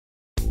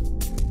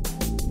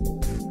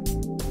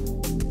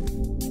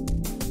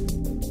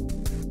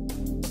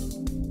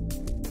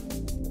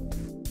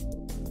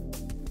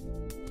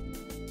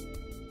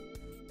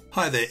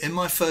Hi there, in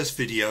my first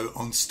video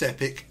on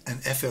Stepic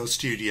and FL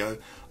Studio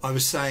I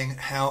was saying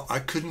how I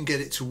couldn't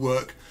get it to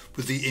work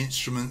with the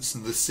instruments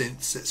and the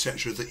synths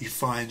etc. that you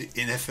find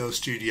in FL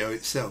Studio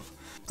itself.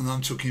 And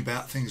I'm talking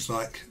about things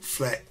like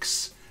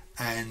Flex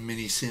and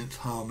Mini Synth,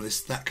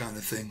 Harmless, that kind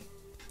of thing.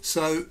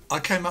 So I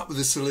came up with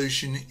a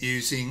solution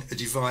using a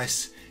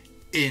device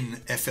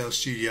in FL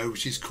Studio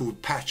which is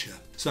called Patcher.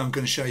 So I'm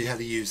going to show you how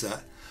to use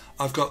that.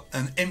 I've got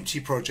an empty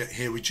project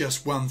here with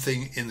just one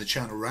thing in the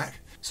channel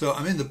rack. So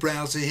I'm in the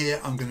browser here,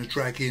 I'm going to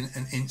drag in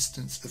an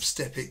instance of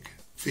Stepic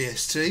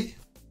VST,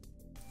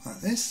 like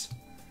this.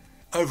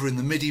 Over in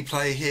the MIDI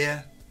play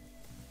here,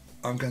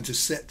 I'm going to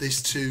set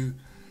this to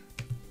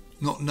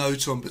not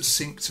note on but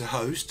sync to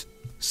host.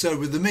 So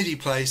with the MIDI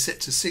play set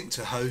to sync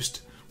to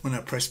host, when I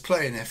press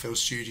play in FL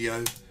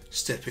Studio,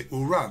 Stepic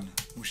will run,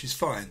 which is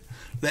fine.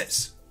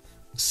 Let's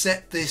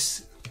set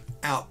this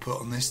output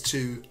on this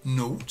to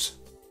 0,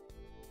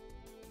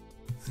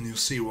 and you'll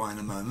see why in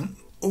a moment.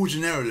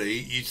 Ordinarily,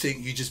 you'd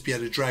think you'd just be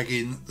able to drag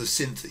in the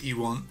synth that you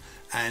want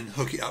and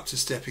hook it up to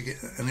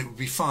Stepic and it would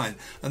be fine.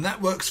 And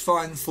that works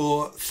fine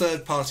for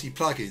third-party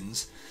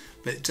plugins,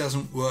 but it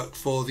doesn't work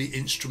for the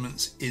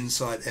instruments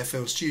inside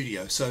FL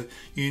Studio. So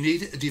you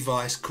need a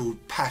device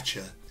called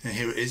Patcher. And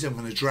here it is, I'm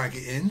going to drag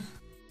it in.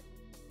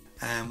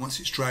 And once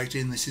it's dragged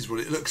in, this is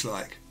what it looks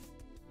like.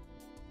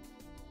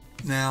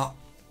 Now,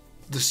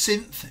 the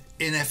synth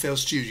in FL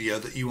Studio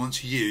that you want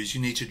to use,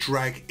 you need to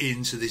drag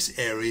into this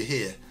area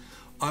here.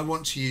 I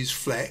want to use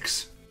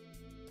Flex,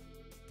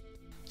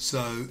 so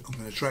I'm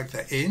going to drag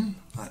that in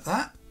like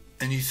that,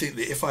 and you think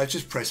that if I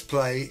just press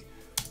play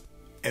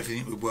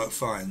everything would work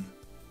fine,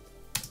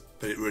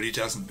 but it really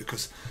doesn't,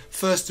 because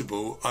first of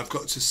all I've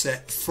got to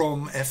set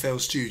from FL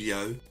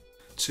Studio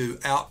to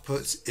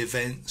outputs,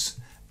 events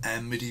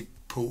and MIDI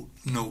port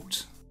 0,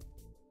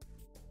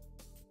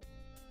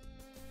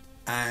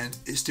 and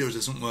it still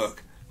doesn't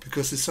work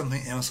because there's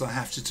something else I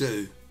have to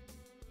do.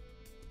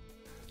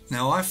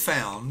 Now I've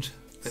found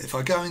that if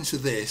I go into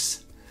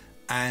this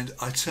and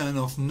I turn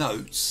off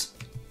notes,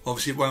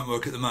 obviously it won't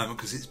work at the moment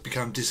because it's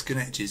become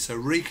disconnected, so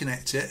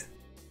reconnect it,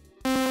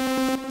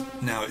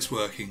 now it's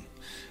working.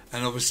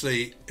 And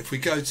obviously if we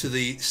go to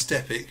the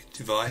Stepic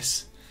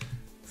device,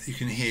 you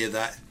can hear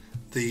that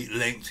the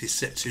length is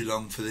set too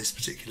long for this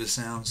particular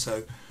sound,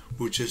 so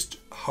we'll just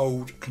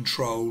hold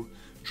control,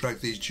 drag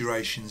these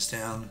durations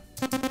down,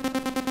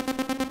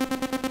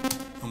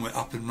 and we're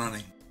up and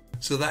running.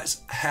 So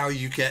that's how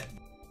you get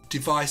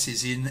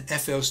devices in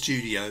FL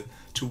Studio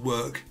to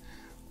work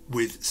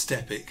with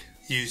Stepic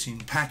using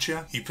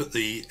Patcher. You put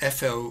the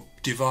FL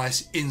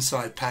device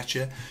inside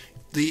Patcher.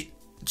 The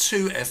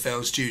to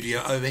FL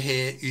Studio over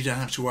here you don't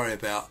have to worry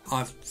about.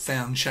 I've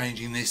found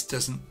changing this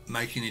doesn't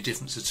make any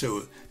difference at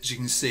all. As you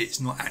can see,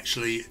 it's not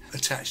actually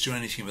attached to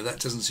anything, but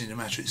that doesn't seem to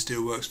matter, it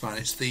still works fine.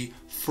 It's the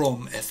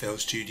from FL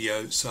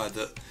Studio side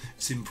that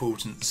is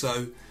important.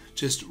 So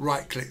just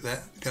right click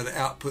that, go to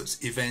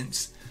outputs,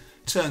 events,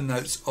 turn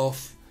notes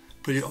off,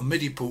 put it on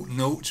MIDI port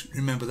 0.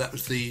 Remember that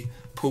was the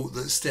port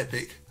that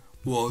Stepic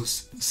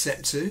was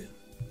set to,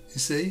 you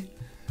see,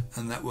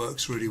 and that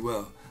works really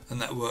well,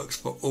 and that works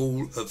for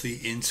all of the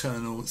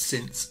internal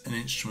synths and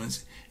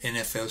instruments in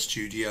FL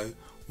Studio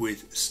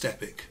with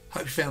Stepic.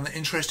 Hope you found that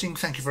interesting.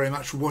 Thank you very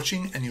much for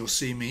watching, and you'll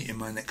see me in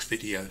my next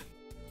video.